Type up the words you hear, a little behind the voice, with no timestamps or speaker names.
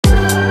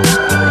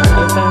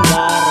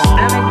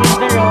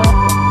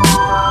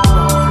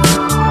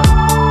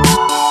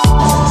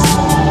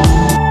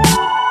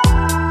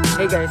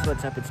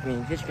what's up? It's me,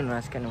 CLITCHCO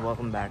NUESCA, and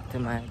welcome back to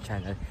my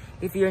channel.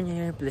 If you're new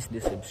here, please do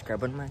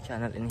subscribe on my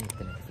channel and hit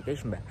the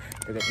notification bell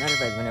to get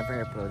notified whenever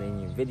I upload a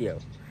new video.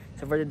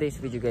 So for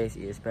today's video guys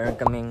is parang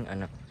kaming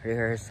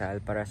rehearsal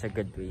para sa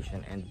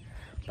graduation and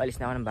palis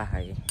na ako ng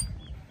bahay.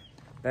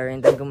 Pero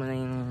hintayin ko muna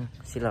yung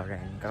si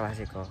Lauren,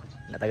 kaklase ko,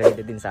 natagal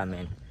dito din sa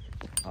amin.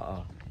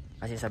 Oo,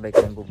 kasi sabay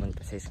kami pupunta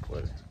sa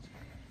school.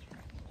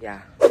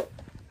 Yeah,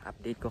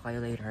 update ko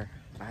kayo later.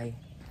 Bye!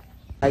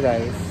 Hi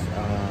guys,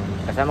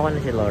 kasama ko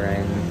na si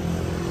Lauren.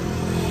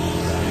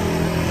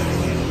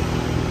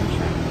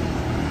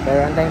 Pero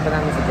antayin pa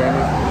namin si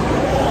Genesis.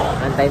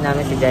 Antayin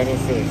namin si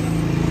Genesis.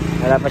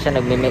 Wala pa siya,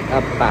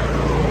 nagme-makeup pa.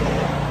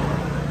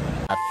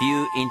 A few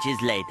inches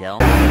later.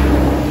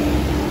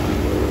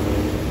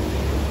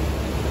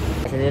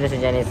 Kasi dito si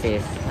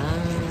Genesis.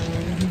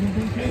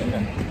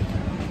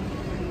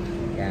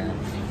 Yan.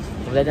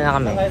 Kompleto na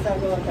kami.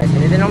 Kasi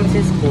dito na kami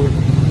sa school.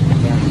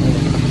 Yan.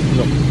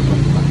 Look.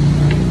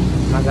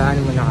 Mag-ano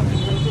muna kami.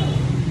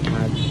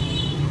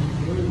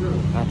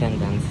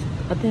 Attendance.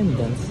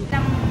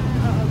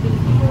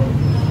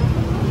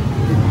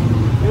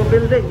 Yung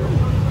building.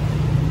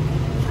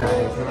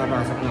 Guys,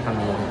 nakapasok na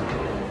kami.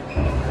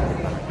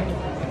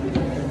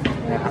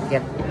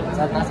 Nakakyat.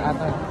 Saan taas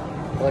ata?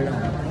 Wala.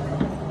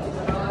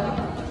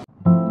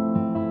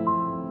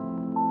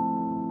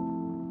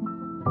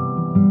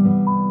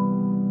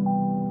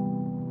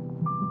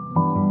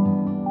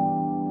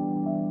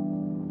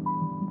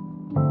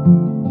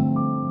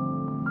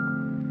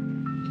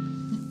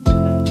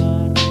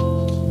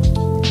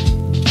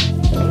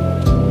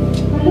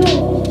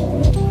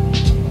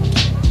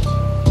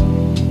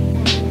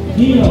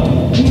 Hero,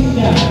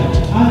 Christian,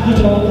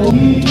 Angelo,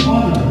 with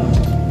honors.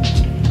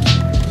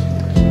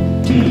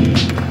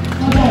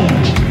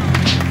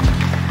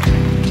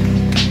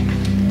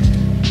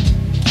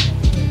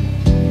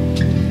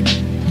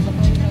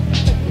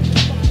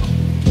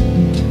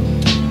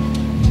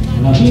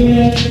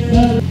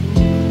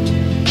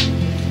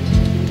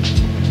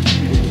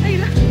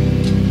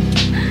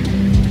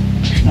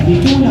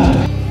 Sabitula,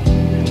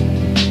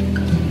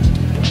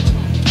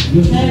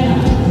 Lucena,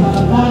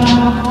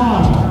 Santana,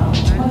 R.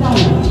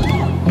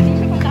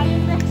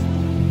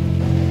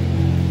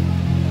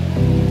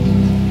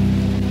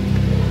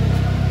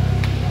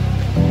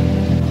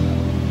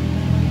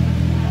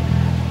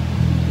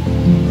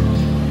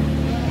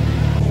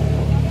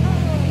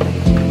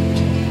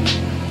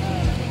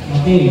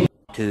 Okay.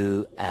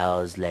 2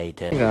 hours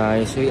later. Hey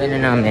guys, uwi na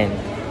namin.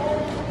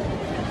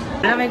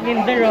 Wala, may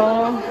Tinder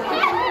oh.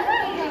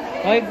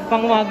 Hoy,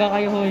 pangwaga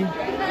kayo hoy.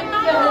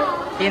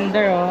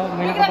 Tinder oh,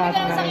 may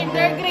nakapasok na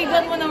Tinder. Grade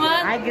 1 mo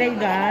naman. Hi, grade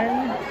 1.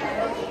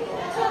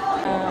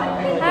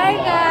 Hi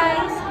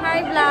guys! Hi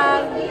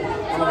vlog!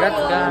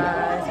 Congrats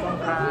guys!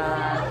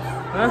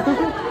 Congrats!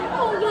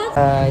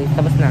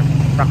 Tapos na.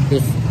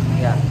 Practice.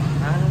 Yeah.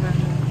 Ano na?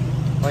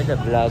 For the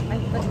vlog.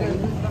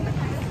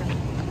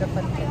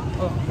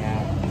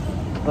 Yeah.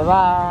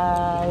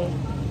 Bye-bye!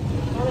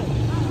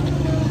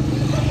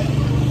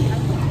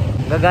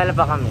 Gagala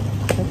pa kami.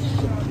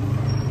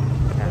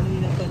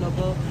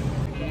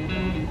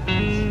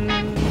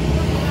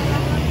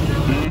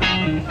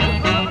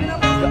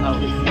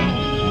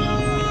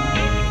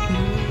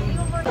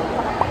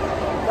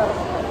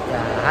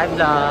 Hi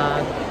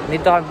vlog!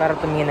 Dito kami para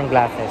tumingin ng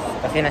glasses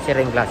kasi nasira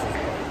yung glasses.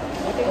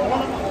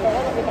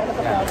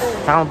 Yeah.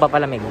 Saka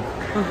magpapalamig.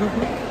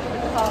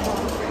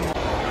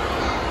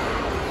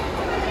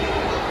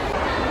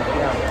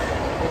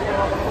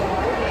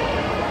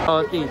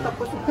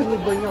 Tapos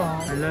yung ba nyo ha?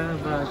 Hello,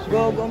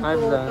 Gagam hi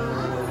po. vlog!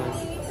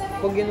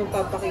 Pag yun ang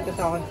papakita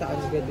sa akin sa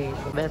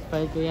graduation. Best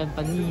fight ko yan,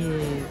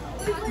 panis!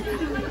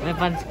 May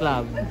fans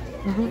club.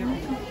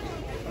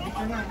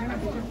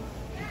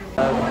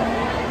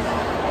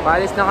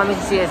 Paalis na kami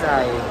sa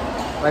CSI.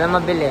 Walang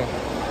mabili.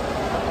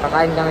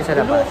 Kakain kami sa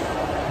labas.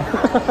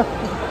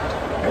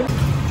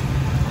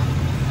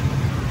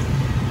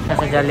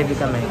 Nasa Jollibee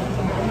kami.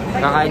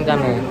 Kakain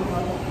kami.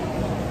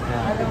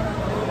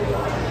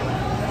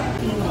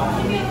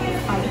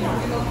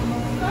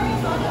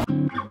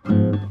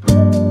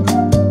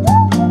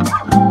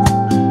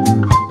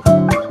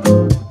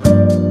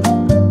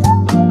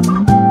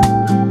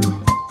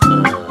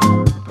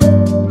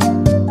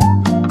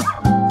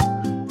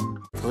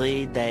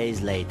 3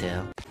 days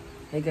later.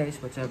 Hey guys,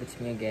 what's up? It's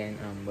me again.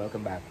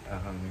 Welcome back.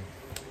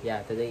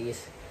 Yeah, today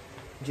is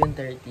June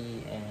 30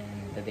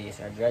 and today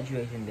is our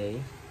graduation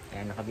day.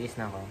 Kaya nakabihis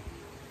na ako.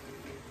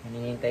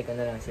 Hinihintay ko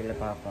na lang sila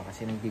papa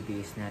kasi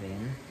nagbibihis na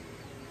rin.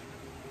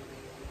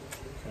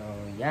 So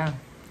yeah,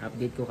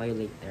 update ko kayo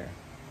later.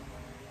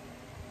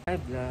 Hi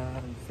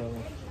vlog! So,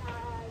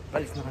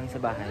 palis na kami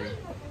sa bahay.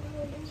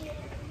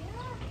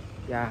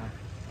 Yeah,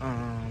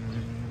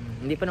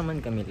 hindi pa naman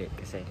kami late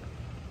kasi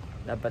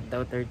dapat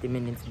daw 30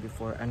 minutes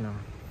before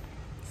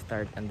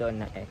start,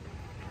 andoon na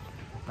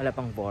wala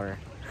pang 4.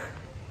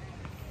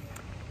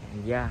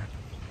 And yeah,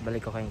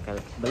 balikan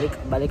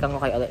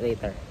ko kayo ulit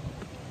later.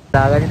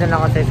 Ganito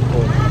na ako sa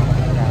school.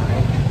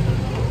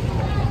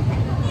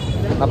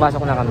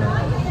 Papasok na kami.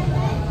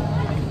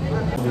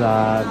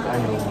 Vlog,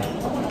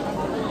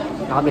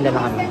 Nakabila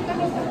na kami.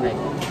 Right.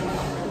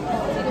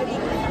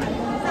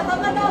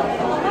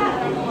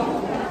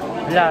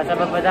 Wala, sa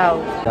baba daw.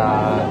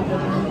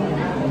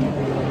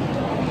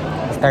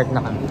 Start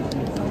na kami.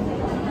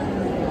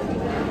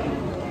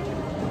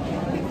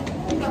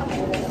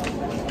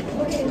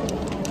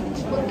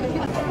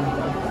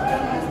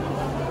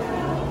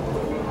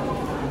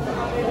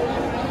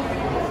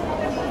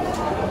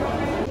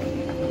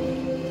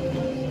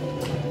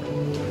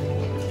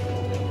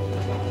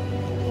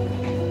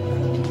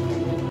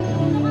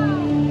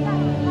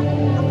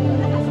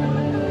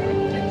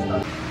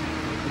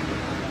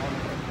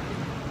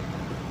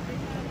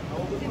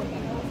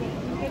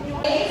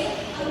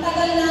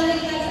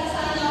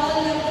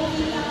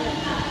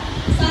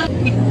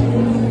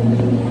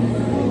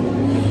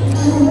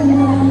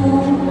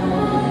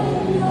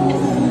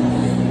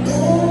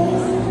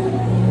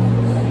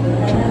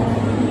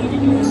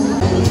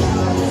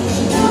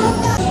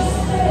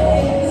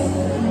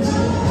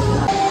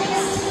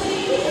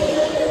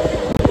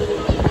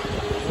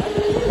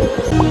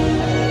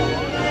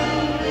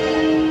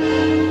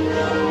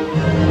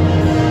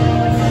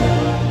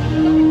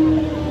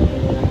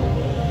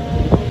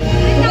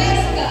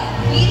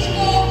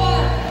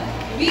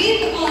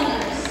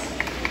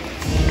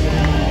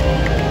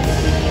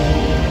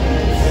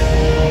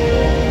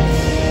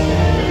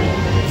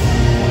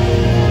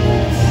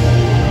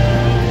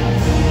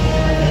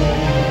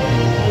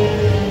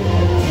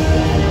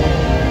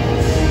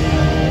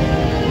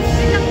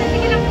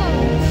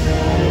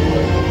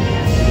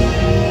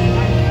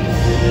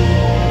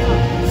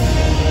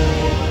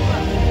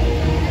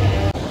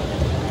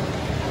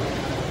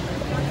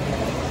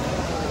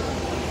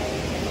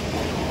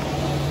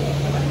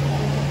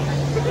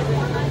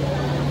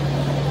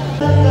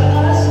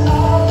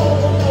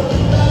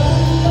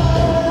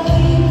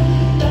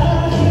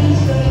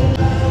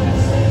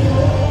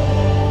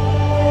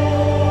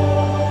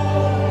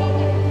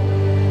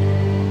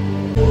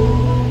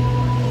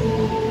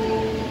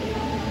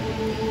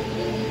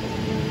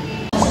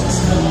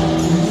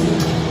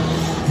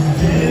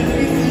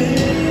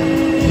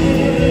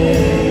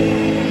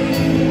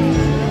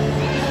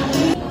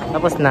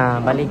 Tapos na,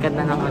 balikan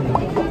na ng ano.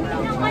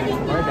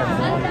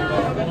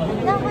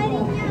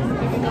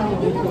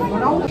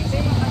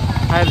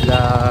 Hi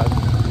vlog.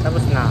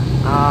 Tapos na.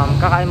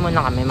 Kakain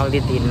muna kami,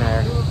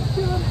 magdi-dinner.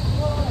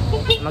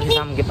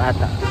 Mag-samgip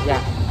ata.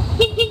 Yeah.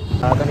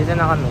 Ganito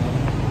na kami.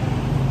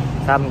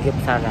 Samgip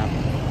sarap.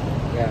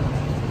 Yeah.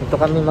 Ito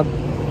kami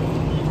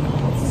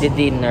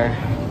mag-dinner.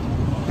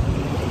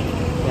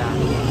 Yeah.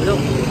 Look.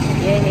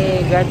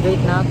 Yay!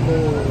 Graduate na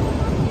ako.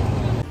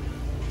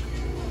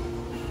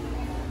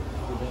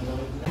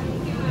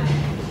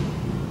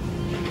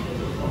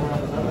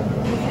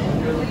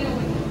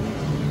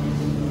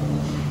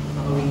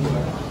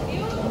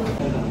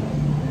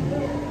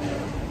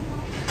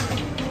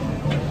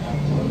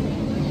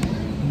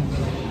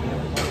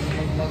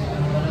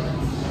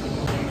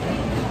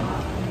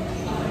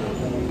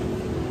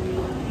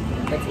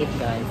 That's it,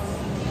 guys.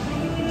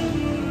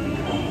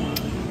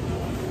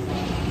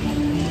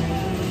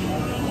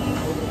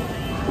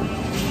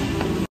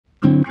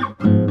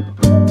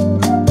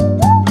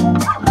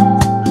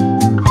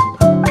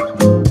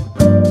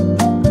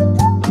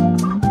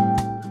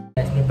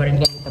 Di pa rin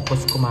kami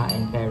tapos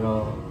kumain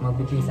pero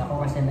magbibis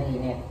ako kasi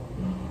mainit.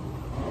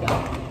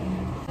 Yeah.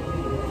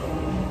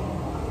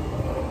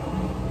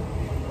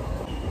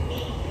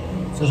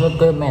 Susuot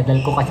ko yung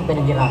medal ko kasi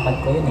pinaghirapan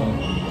ko yun eh.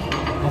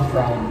 I'm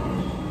proud.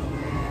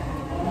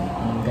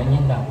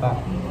 Ganyan dapat.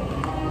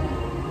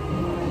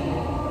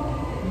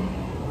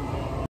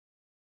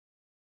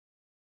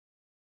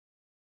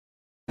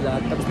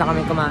 Tapos na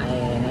kami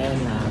kumain. Ayun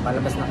na.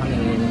 Palabas na kami.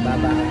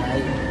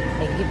 Bye-bye.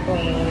 Thank you po.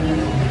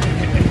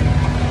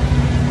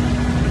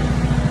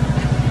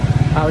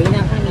 Pauwi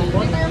na kami.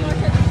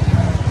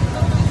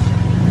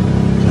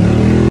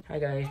 Hi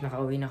guys.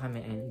 Nakauwi na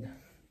kami and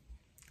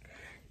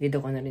dito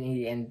ko na rin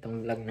i-end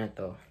tong vlog na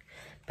to.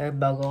 Pero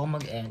bago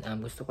ako mag-end,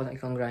 gusto ko na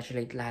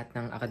i-congratulate lahat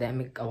ng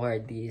academic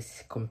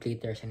awardees,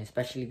 completers, and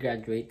especially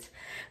graduates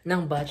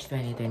ng batch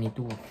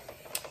 2022.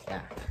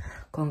 Yeah.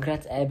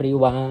 Congrats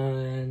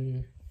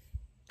everyone!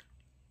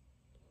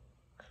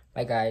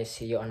 Bye guys.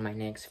 See you on my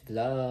next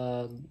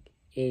vlog.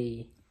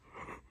 Hey.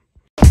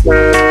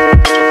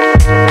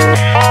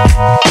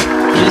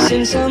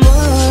 Missing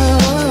someone.